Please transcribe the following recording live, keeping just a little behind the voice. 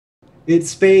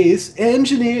It's Space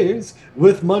Engineers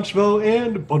with Munchmo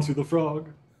and Bunsy the Frog.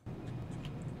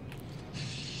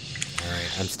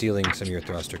 Alright, I'm stealing some of your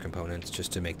thruster components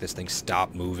just to make this thing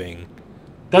stop moving.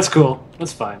 That's cool.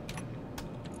 That's fine.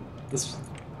 That's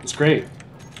great.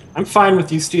 I'm fine with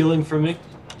you stealing from me.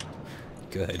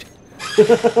 Good.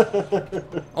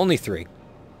 Only 3.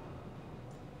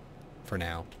 For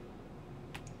now.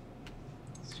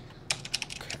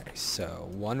 Okay, so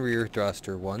 1 rear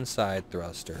thruster, 1 side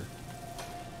thruster,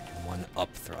 and 1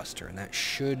 up thruster. And that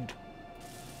should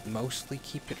mostly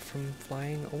keep it from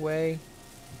flying away.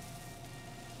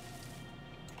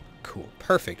 Cool.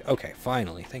 Perfect. Okay,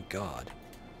 finally. Thank God.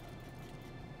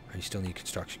 Oh, you still need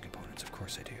construction components. Of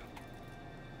course I do.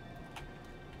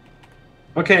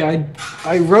 Okay,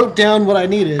 I wrote down what I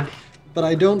needed, but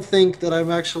I don't think that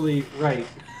I'm actually right.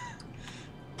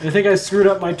 I think I screwed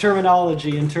up my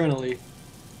terminology internally.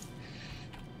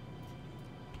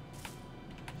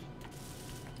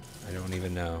 I don't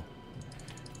even know.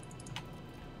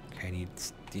 Okay, I need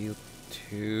steel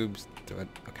tubes.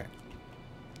 Okay.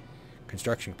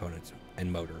 Construction components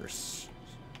and motors.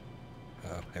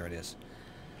 Oh, there it is.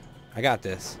 I got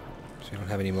this. So you don't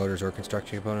have any motors or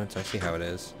construction components? I see how it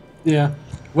is. Yeah.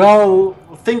 Well,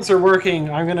 things are working.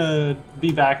 I'm gonna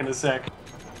be back in a sec.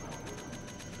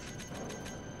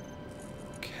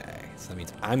 Okay, so that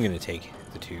means I'm going to take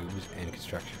the tubes and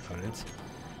construction components.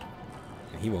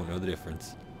 And he won't know the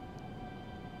difference.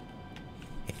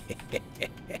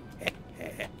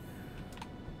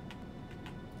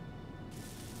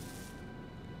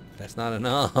 That's not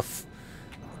enough.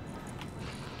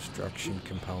 Construction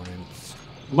components.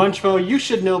 Munchmo, you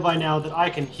should know by now that I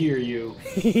can hear you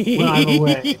when I'm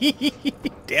away.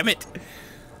 Damn it.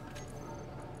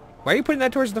 Why are you putting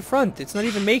that towards the front? It's not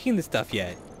even making the stuff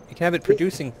yet. You can have it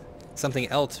producing something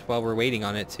else while we're waiting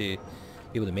on it to be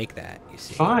able to make that, you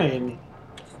see. Fine.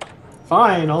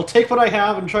 Fine, I'll take what I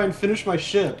have and try and finish my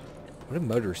ship. What do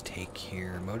motors take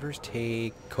here? Motors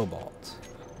take cobalt.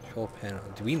 Control panel.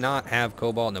 Do we not have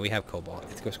cobalt? No, we have cobalt.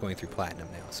 It's just going through platinum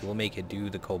now. So we'll make it do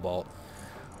the cobalt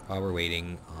while we're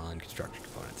waiting on construction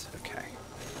components. Okay.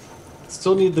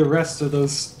 Still need the rest of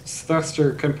those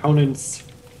thruster components.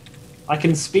 I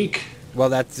can speak. Well,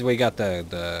 we got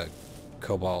the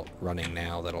cobalt running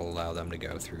now that'll allow them to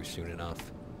go through soon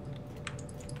enough.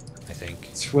 I think.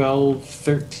 12,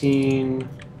 13.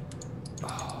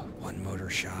 Oh, 1 motor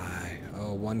shy.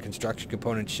 Oh, 1 construction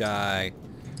component shy.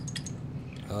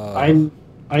 Oh.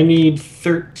 I need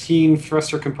 13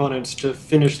 thruster components to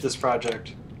finish this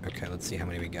project. Okay, let's see how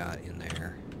many we got in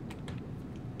there.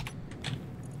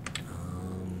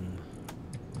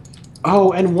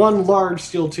 Oh, and 1 large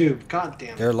steel tube. God damn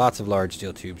it. There are lots of large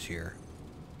steel tubes here.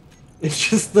 It's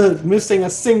just the missing a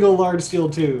single large steel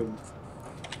tube.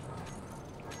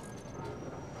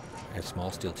 I have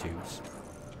small steel tubes.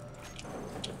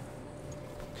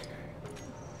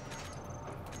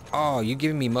 Oh, you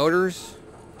giving me motors?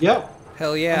 Yep.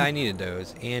 Hell yeah, I needed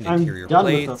those. And I'm interior done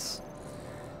with plates.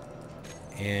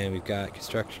 And we've got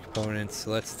construction components.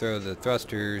 So let's throw the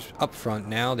thrusters up front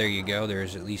now. There you go.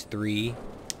 There's at least 3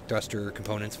 thruster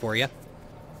components for you.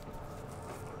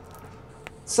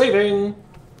 Saving.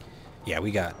 Yeah,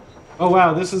 we got. Oh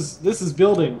wow, this is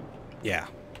building. Yeah.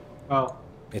 Oh.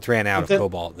 It's ran out of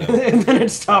cobalt though. And then it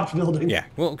stopped building. Yeah.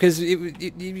 Well, because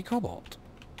it'd be cobalt.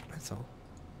 That's all.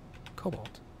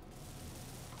 Cobalt.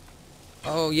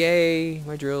 Oh yay!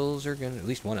 My drills are gonna. At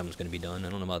least one of them's gonna be done. I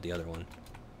don't know about the other one.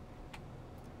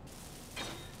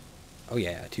 Oh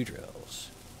yeah, 2 drills.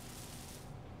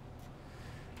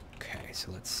 Okay,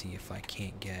 so let's see if I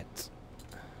can't get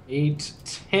 8,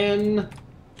 10.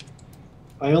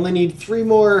 I only need 3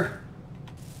 more.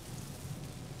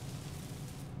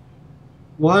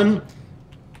 1.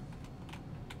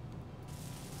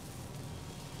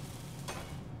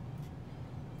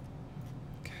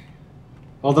 Okay.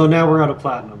 Although now we're out of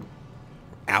platinum.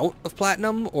 Out of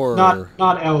platinum or Not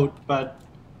out, but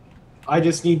I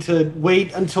just need to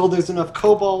wait until there's enough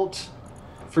cobalt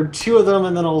for 2 of them,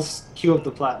 and then I'll queue up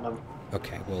the platinum.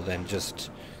 Okay, well then just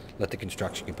let the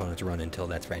construction components run until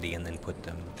that's ready and then put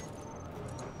them.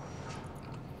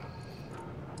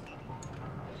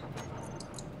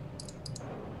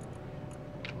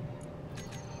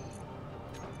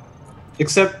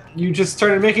 Except you just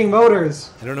started making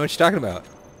motors. I don't know what you're talking about.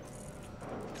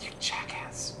 You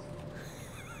jackass.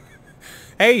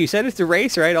 Hey, you said it's a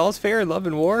race, right? All's fair in love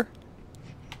and war.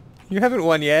 You haven't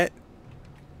won yet.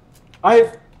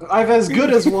 I've as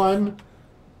good as won.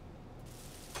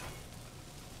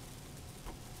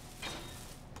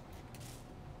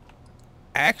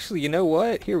 Actually, you know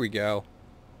what? Here we go.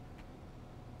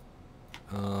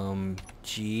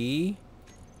 G.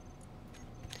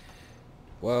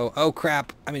 Whoa. Oh,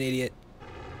 crap. I'm an idiot.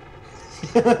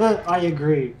 I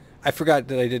agree. I forgot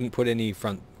that I didn't put any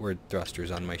frontward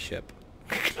thrusters on my ship.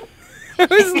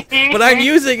 But I'm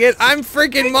using it. I'm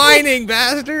freaking mining,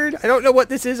 bastard. I don't know what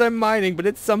this is I'm mining, but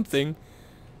it's something.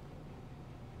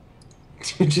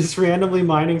 Just randomly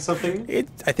mining something?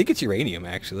 I think it's uranium,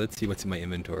 actually. Let's see what's in my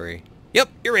inventory. Yep,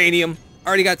 uranium.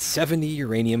 Already got 70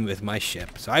 uranium with my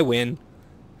ship, so I win.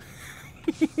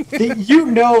 You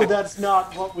know that's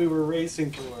not what we were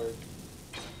racing toward.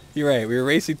 You're right. We were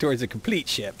racing towards a complete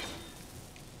ship.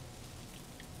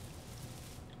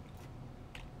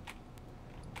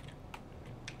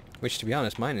 Which, to be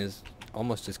honest, mine is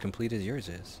almost as complete as yours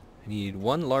is. I need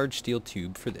one large steel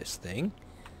tube for this thing.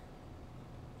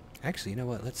 Actually, you know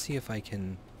what? Let's see if I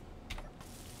can...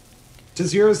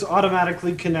 Does yours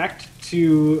automatically connect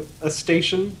to a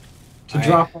station to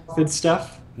drop off its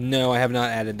stuff? No, I have not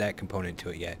added that component to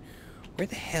it yet. Where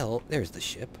the hell? There's the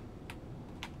ship.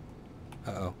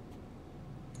 Uh-oh.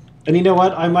 And you know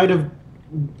what? I might have...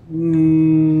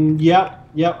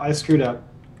 Yep, I screwed up.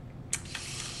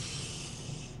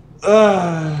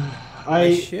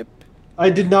 My ship?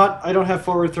 I did not... I don't have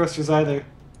forward thrusters either.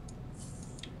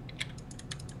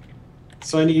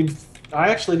 So I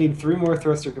actually need 3 more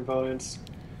thruster components,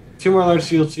 2 more large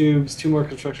steel tubes, 2 more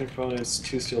construction components,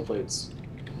 2 steel plates.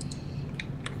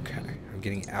 Okay, I'm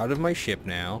getting out of my ship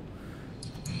now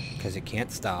because it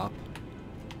can't stop.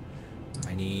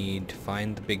 I need to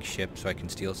find the big ship so I can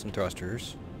steal some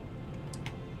thrusters.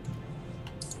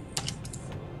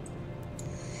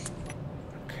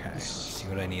 Okay, let's see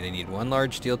what I need. I need 1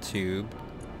 large steel tube.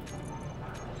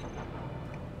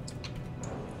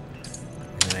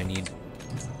 And then I need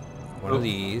one of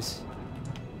these.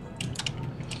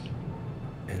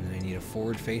 And then I need a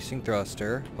forward-facing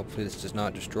thruster. Hopefully this does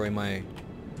not destroy my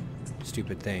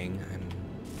stupid thing. I'm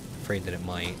afraid that it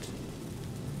might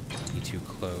be too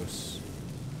close.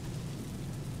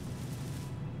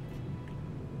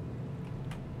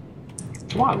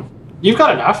 Come on. You've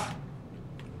got enough.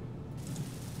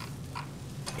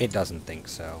 It doesn't think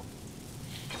so.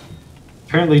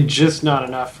 Apparently just not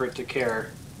enough for it to care.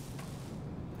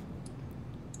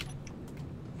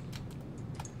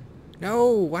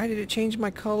 No, why did it change my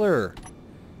color?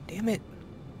 Damn it.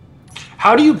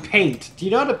 How do you paint? Do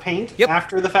you know how to paint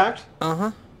after the fact?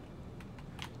 Uh-huh.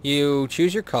 You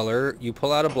choose your color, you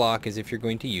pull out a block as if you're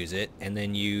going to use it, and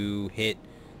then you hit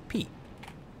P.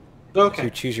 Okay. To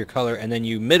choose your color, and then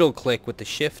you middle click with the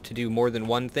shift to do more than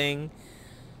one thing.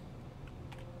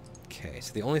 Okay,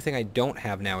 so the only thing I don't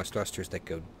have now is thrusters that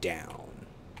go down.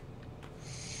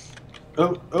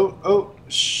 Oh.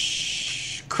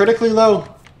 Shh. Critically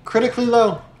low. Critically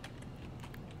low.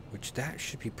 Which that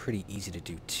should be pretty easy to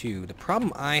do too. The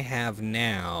problem I have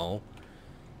now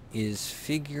is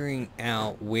figuring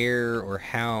out where or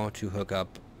how to hook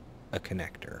up a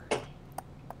connector.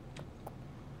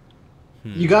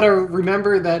 You gotta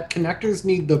remember that connectors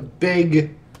need the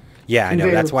big... Yeah, I know.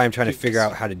 That's why I'm trying to figure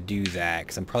out how to do that,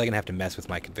 because I'm probably going to have to mess with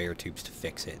my conveyor tubes to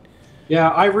fix it. Yeah,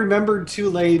 I remembered too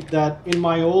late that in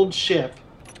my old ship,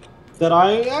 that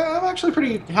I'm actually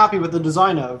pretty happy with the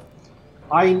design of,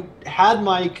 I had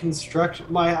my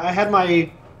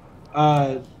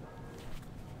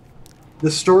the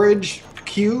storage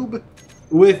cube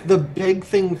with the big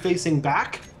thing facing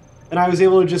back, and I was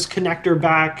able to just connect her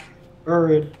back.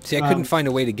 See, I couldn't find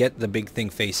a way to get the big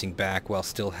thing facing back while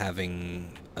still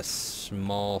having a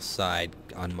small side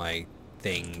on my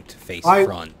thing to face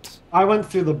front. I went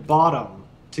through the bottom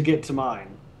to get to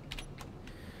mine.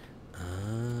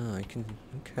 Ah, I can...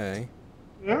 Okay.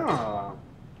 Yeah.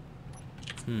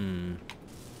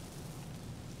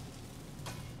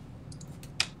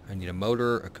 I need a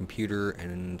motor, a computer,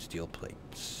 and steel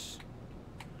plates.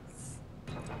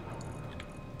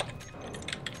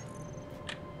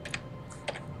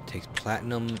 Takes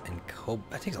platinum and cobalt.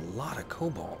 That takes a lot of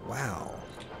cobalt. Wow.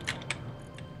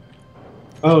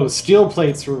 Oh, steel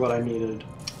plates were what I needed.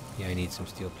 Yeah, I need some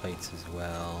steel plates as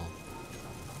well.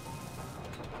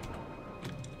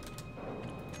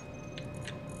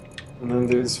 And then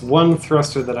there's one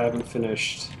thruster that I haven't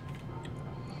finished.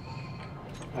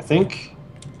 I think.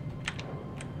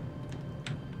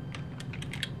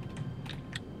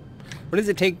 What does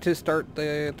it take to start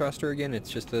the thruster again? It's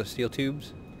just the steel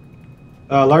tubes?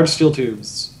 Large steel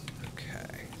tubes.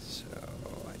 Okay, so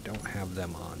I don't have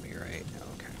them on me, right?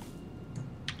 Okay.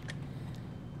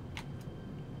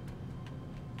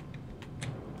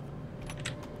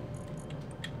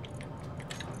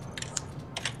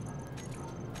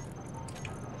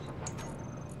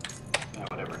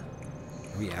 Whatever.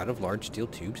 Are we out of large steel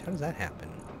tubes? How does that happen?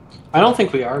 I don't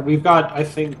think we are. We've got, I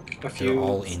think, a few. They're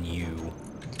all in you.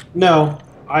 No,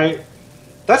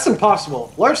 That's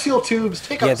impossible. Large steel tubes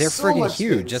take Yeah, up they're so friggin' much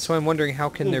huge. space. That's why I'm wondering how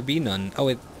can there be none.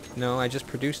 Oh, no, I just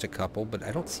produced a couple, but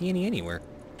I don't see any anywhere.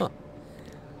 Huh.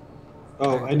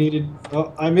 Oh, I needed...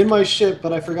 Oh, I'm in my ship,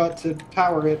 but I forgot to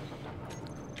power it.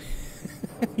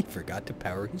 He forgot to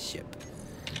power his ship.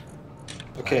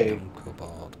 Okay. Platinum,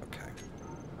 cobalt, okay.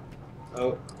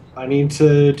 Oh, I need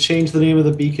to change the name of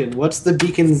the beacon. What's the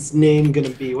beacon's name gonna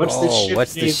be? What's the Oh, ship's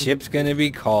what's the name ship's gonna gonna be?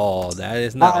 be called? That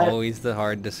is not always the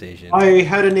hard decision. I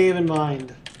had a name in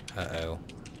mind. Uh-oh.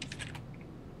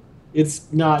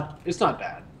 It's not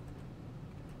bad.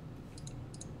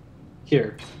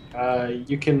 Here.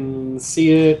 You can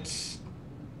see it.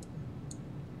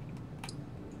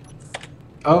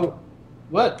 Oh,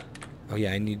 what? Oh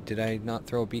yeah, did I not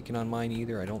throw a beacon on mine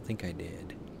either? I don't think I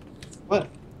did. What?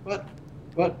 What?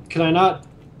 What? Can I not?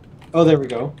 Oh, there we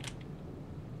go.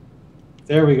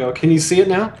 There we go. Can you see it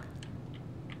now?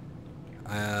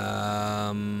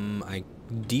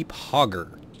 Deep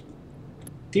hogger.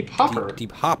 Deep hopper.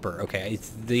 Deep hopper. Okay,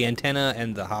 it's the antenna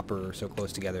and the hopper are so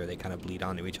close together they kind of bleed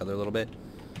onto each other a little bit.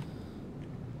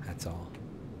 That's all.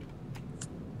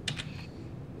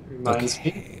 Reminds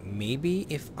me. Okay, maybe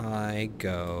if I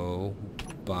go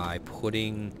by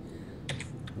putting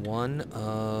one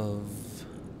of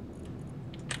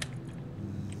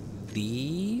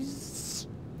these.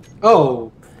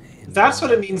 Oh, that's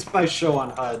what it means by show on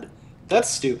HUD. That's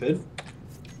stupid.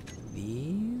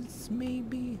 These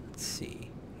maybe? Let's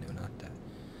see. No, not that.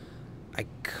 I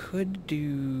could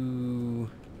do...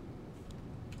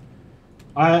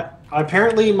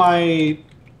 Apparently my...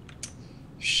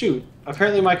 Shoot.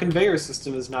 Apparently my conveyor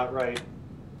system is not right.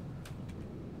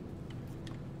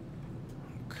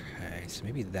 Okay, so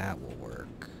maybe that will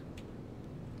work.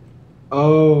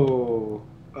 Oh.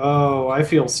 Oh, I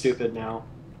feel stupid now.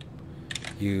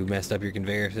 You messed up your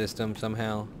conveyor system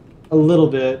somehow? A little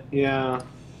bit, yeah.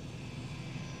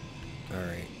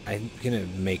 Alright, I'm gonna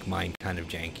make mine kind of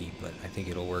janky, but I think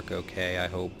it'll work okay, I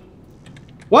hope.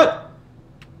 What?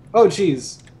 Oh,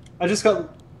 jeez. I just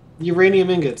got uranium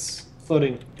ingots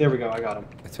floating. There we go, I got them.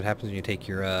 That's what happens when you take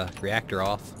your reactor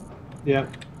off. Yeah.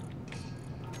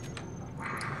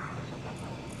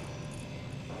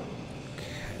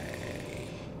 Okay.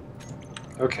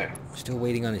 Okay. Still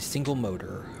waiting on a single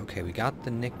motor. Okay, we got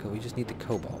the nickel, we just need the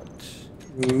cobalt.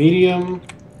 Medium.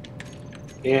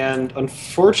 And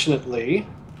unfortunately,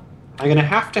 I'm going to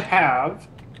have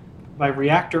my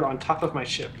reactor on top of my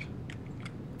ship.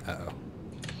 Uh-oh.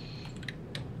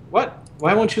 What?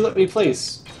 Why won't you let me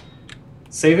place?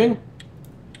 Saving?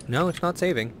 No, it's not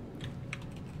saving.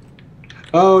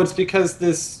 Oh, it's because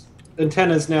this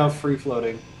antenna is now free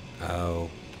floating. Oh.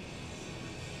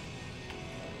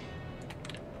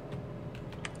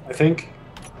 I think.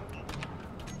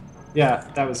 Yeah,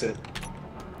 that was it.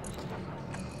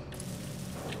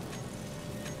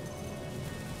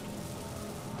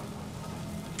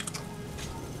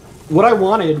 What I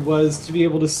wanted was to be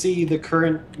able to see the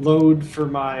current load for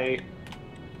my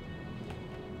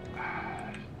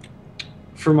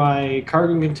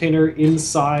cargo container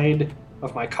inside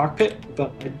of my cockpit,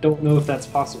 but I don't know if that's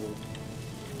possible.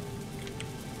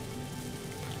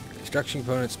 Construction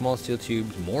components, small steel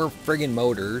tubes, more friggin'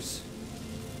 motors.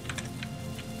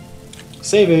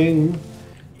 Saving.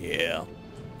 Yeah.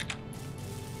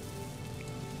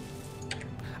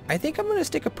 I think I'm gonna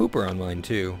stick a pooper on mine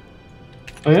too.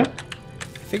 Oh yeah?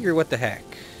 I figure what the heck.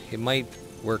 It might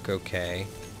work okay.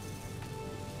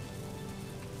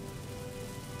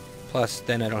 Plus,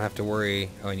 then I don't have to worry...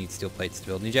 Oh, I need steel plates to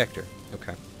build an ejector.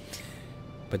 Okay.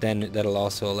 But then that'll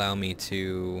also allow me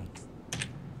to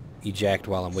eject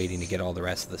while I'm waiting to get all the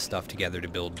rest of the stuff together to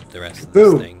build the rest of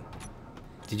this thing.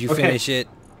 Did you finish it?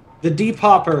 The deep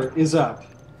hopper is up.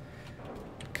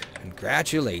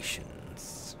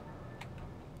 Congratulations.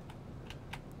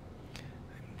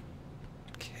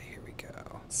 Okay, here we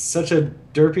go. Such a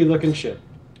derpy looking ship.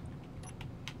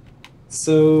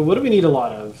 So, what do we need a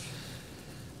lot of?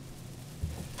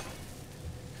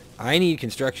 I need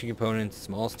construction components,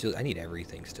 small steel. I need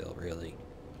everything still, really.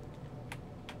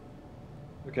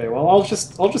 Okay, well, I'll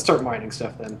just start mining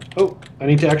stuff then. Oh, I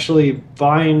need to actually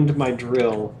bind my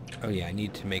drill. Oh yeah, I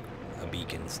need to make a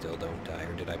beacon still, don't I?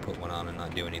 Or did I put one on and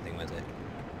not do anything with it?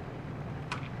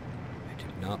 I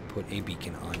did not put a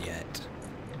beacon on yet.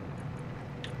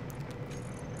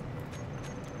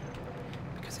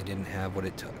 Because I didn't have what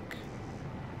it took.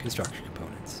 Construction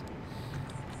components.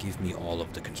 Give me all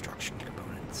of the construction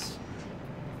components.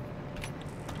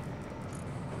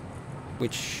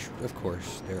 Which, of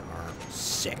course, there are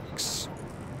 6.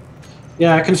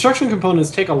 Yeah, construction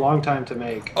components take a long time to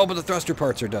make. Oh, but the thruster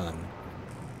parts are done.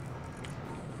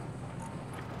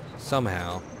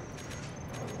 Somehow.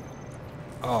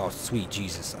 Oh, sweet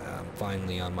Jesus. I'm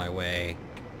finally on my way.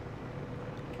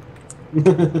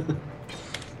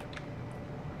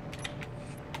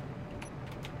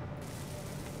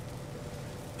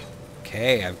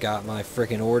 Okay, I've got my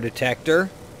frickin' ore detector.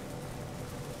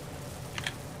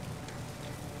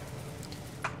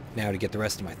 Now to get the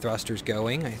rest of my thrusters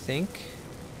going, I think.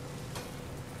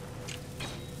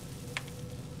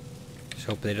 Just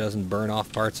hope that it doesn't burn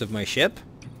off parts of my ship.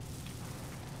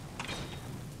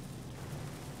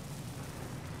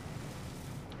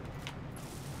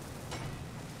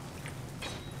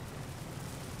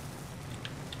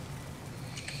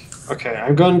 Okay,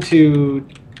 I'm going to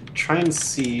try and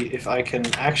see if I can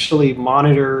actually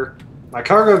monitor my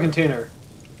cargo container.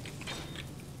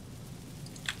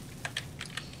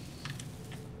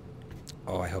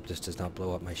 Oh, I hope this does not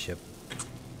blow up my ship.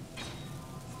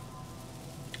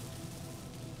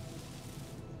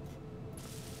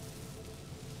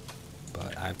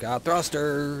 But I've got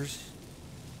thrusters.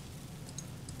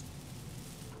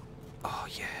 Oh,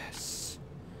 yes.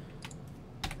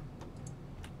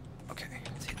 Okay,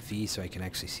 let's hit V so I can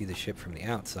actually see the ship from the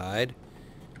outside.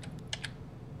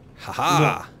 Haha!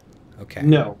 No. Okay.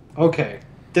 No. Okay.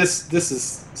 This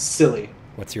is silly.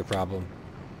 What's your problem?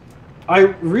 I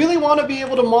really want to be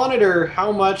able to monitor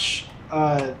how much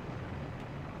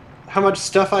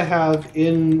stuff I have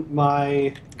in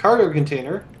my cargo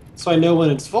container, so I know when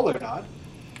it's full or not.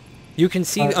 You can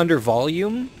see under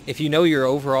volume. If you know your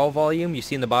overall volume, you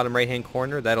see in the bottom right-hand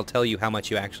corner, that'll tell you how much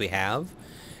you actually have.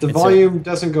 The volume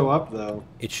doesn't go up, though.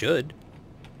 It should.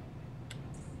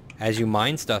 As you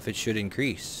mine stuff, it should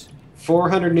increase.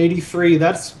 483,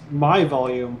 that's my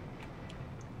volume.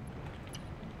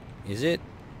 Is it?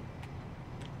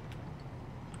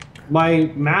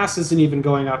 My mass isn't even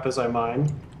going up as I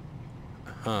mine.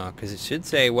 Huh, because it should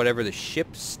say whatever the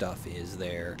ship stuff is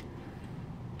there.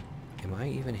 Am I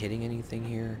even hitting anything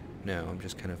here? No, I'm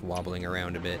just kind of wobbling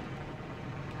around a bit.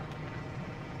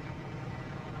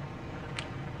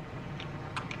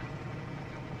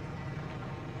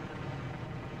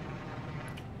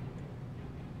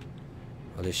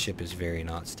 Well, this ship is very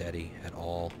not steady at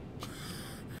all.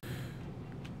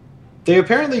 They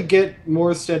apparently get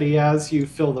more steady as you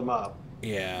fill them up.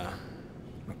 Yeah.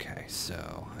 Okay,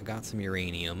 so I got some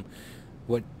uranium.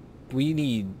 What we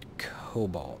need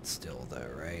cobalt still though,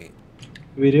 right?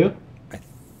 We do? I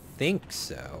think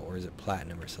so. Or is it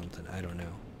platinum or something? I don't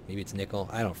know. Maybe it's nickel.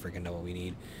 I don't freaking know what we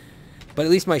need. But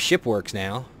at least my ship works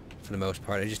now, for the most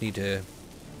part. I just need to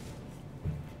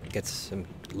get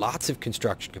lots of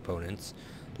construction components,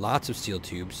 lots of steel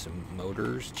tubes, some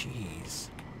motors. Jeez.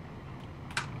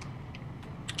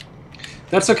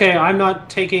 That's okay. I'm not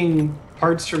taking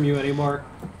parts from you anymore.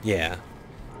 Yeah.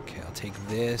 Okay, I'll take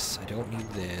this. I don't need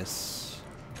this.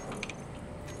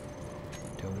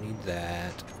 Don't need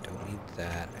that. Don't need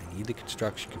that. I need the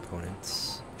construction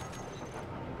components.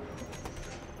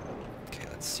 Okay,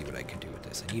 let's see what I can do with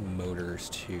this. I need motors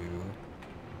too.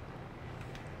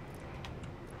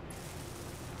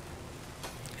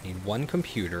 I need one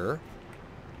computer.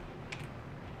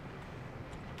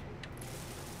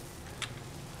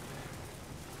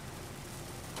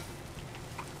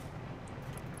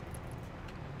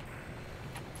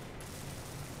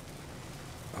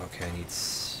 Okay, I need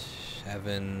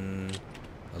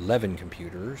 11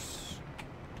 computers.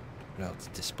 What else?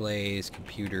 Displays,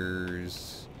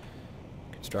 computers,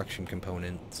 construction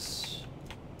components.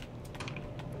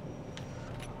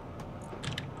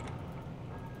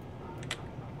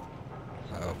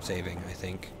 Uh-oh, saving, I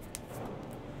think.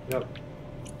 Yep.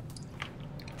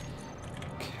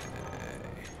 Okay.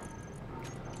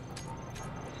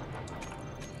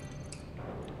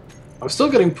 I'm still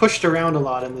getting pushed around a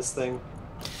lot in this thing.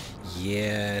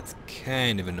 Yeah, it's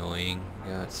kind of annoying.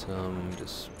 Got some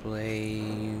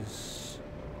displays.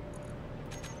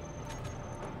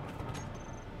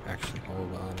 Actually,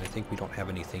 hold on. I think we don't have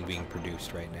anything being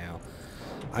produced right now.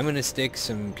 I'm going to stick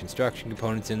some construction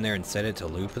components in there and set it to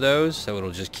loop those, so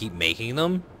it'll just keep making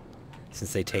them,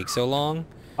 since they take so long.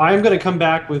 I'm going to come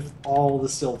back with all the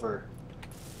silver.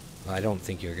 Well, I don't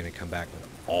think you're going to come back with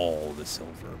all the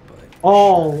silver, but...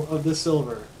 All of the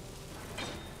silver.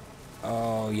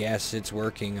 Oh, yes, it's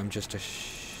working. I'm just a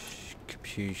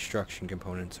construction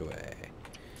components away.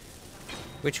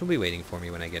 Which will be waiting for me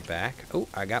when I get back. Oh,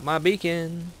 I got my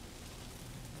beacon.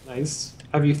 Nice.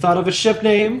 Have you thought of a ship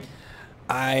name?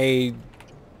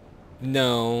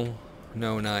 No,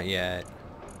 not yet.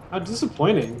 How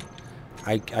disappointing.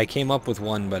 I came up with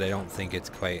one, but I don't think it's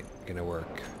quite gonna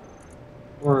work.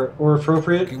 Or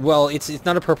appropriate? Well, it's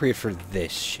not appropriate for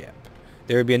this ship.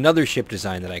 There would be another ship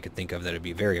design that I could think of that would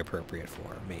be very appropriate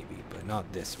for, maybe, but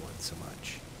not this one so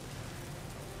much.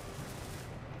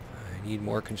 I need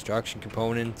more construction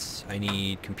components. I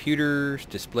need computers,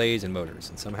 displays, and motors.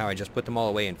 And somehow I just put them all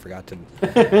away and forgot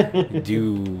to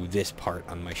do this part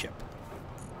on my ship.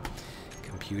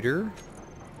 Computer.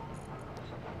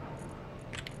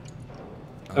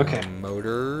 Okay.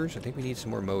 Motors. I think we need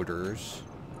some more motors.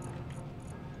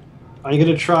 I'm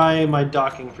gonna try my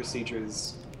docking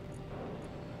procedures.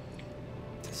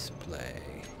 Display.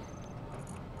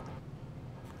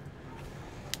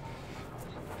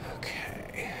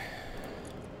 Okay.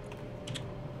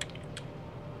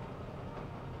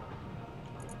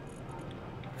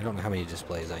 I don't know how many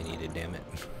displays I needed, damn it.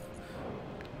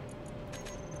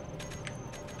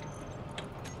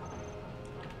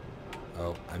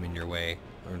 Oh, I'm in your way,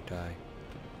 aren't I?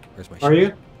 Where's my ship? Are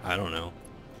you? I don't know.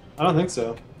 I don't think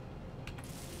so.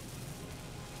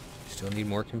 Still need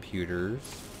more computers.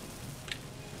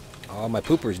 Oh, my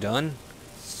pooper's done.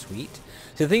 Sweet.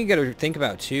 So the thing you gotta think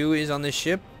about too is on this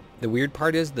ship, the weird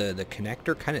part is the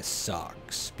connector kind of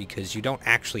sucks because you don't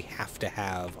actually have to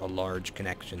have a large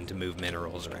connection to move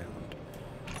minerals around.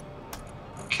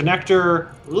 Connector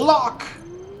lock!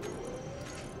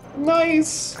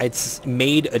 Nice! It's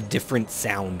made a different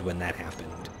sound when that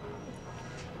happened.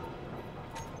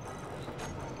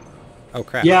 Oh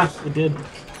crap. Yeah, it did.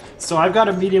 So I've got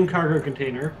a medium cargo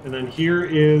container, and then here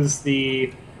is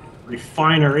the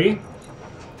refinery.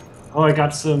 Oh, I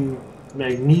got some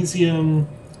magnesium.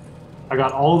 I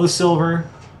got all the silver.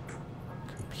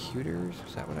 Computers?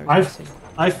 Is that what I was missing?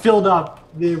 I filled up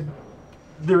the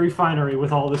refinery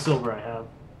with all the silver I have.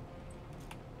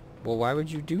 Well, why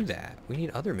would you do that? We need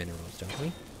other minerals, don't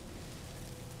we?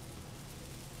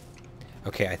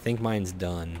 Okay, I think mine's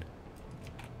done.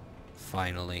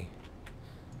 Finally.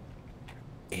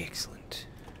 Excellent.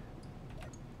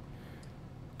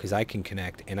 Because I can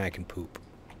connect and I can poop.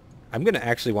 I'm going to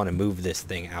actually want to move this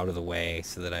thing out of the way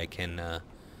so that I can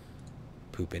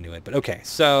poop into it. But okay,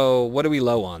 so what are we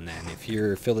low on then? If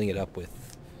you're filling it up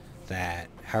with that,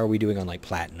 how are we doing on like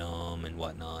platinum and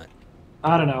whatnot?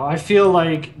 I don't know. I feel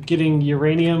like getting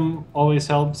uranium always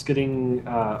helps. Getting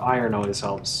iron always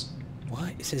helps.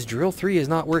 What? It says drill 3 is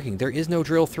not working. There is no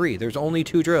drill 3. There's only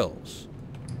 2 drills.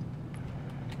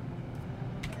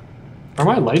 Are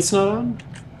my lights not on?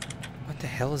 What the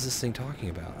hell is this thing talking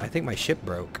about? I think my ship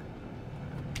broke.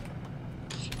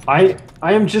 I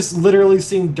am just literally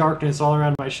seeing darkness all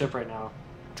around my ship right now.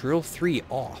 Drill 3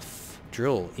 off.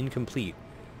 Drill incomplete.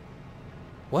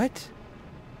 What?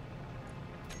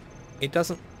 It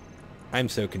doesn't... I'm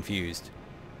so confused.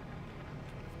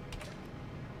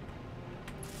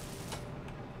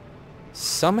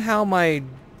 Somehow my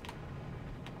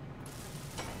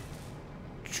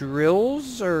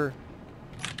drills are...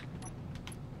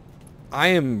 I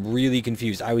am really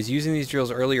confused. I was using these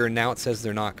drills earlier and now it says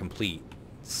they're not complete.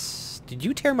 Did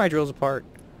you tear my drills apart?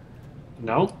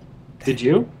 No? Did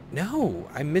you? No,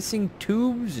 I'm missing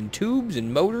tubes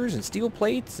and motors and steel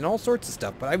plates and all sorts of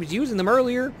stuff, but I was using them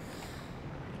earlier.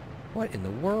 What in the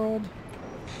world?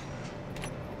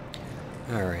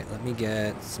 Alright, let me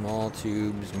get small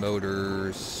tubes,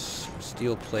 motors,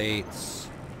 steel plates,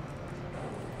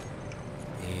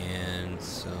 and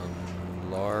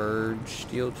some large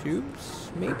steel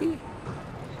tubes, maybe?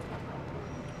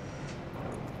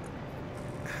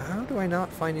 How do I not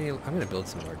find any... I'm going to build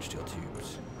some large steel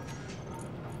tubes.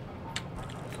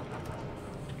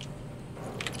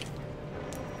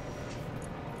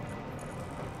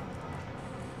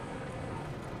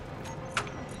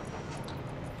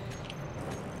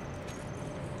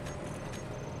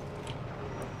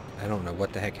 I don't know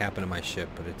what the heck happened to my ship,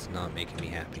 but it's not making me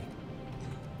happy.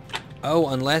 Oh,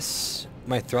 unless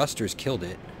my thrusters killed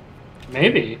it.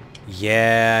 Maybe.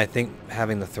 Yeah, I think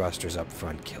having the thrusters up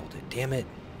front killed it. Damn it.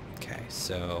 Okay,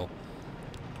 so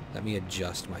let me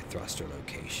adjust my thruster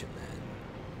location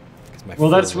then.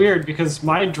 Well, that's weird because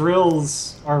my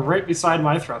drills are right beside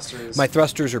my thrusters. My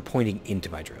thrusters are pointing into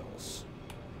my drills.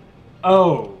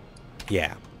 Oh.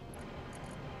 Yeah.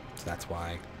 So that's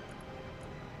why.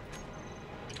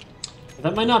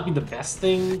 That might not be the best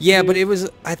thing. Yeah, but it was...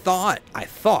 I thought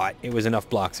it was enough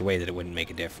blocks away that it wouldn't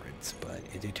make a difference. But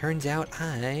it turns out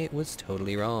I was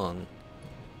totally wrong.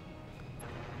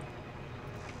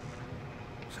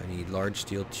 So I need large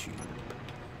steel tube.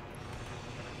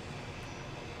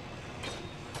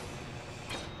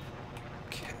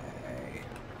 Okay.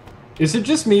 Is it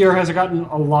just me or has it gotten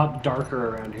a lot darker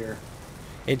around here?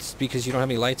 It's because you don't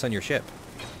have any lights on your ship.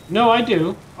 No, I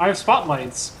do. I have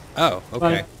spotlights. Oh,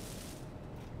 okay.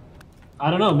 I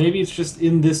don't know, maybe it's just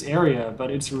in this area, but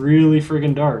it's really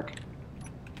friggin' dark.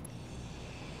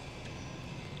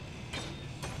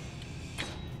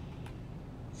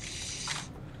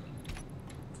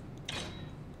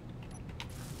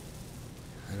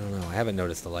 I haven't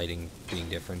noticed the lighting being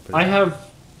different. But I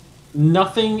have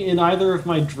nothing in either of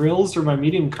my drills or my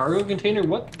medium cargo container.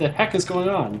 What the heck is going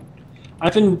on?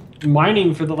 I've been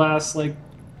mining for the last, like,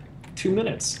 2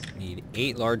 minutes. need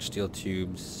 8 large steel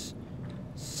tubes,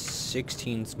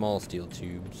 16 small steel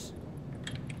tubes.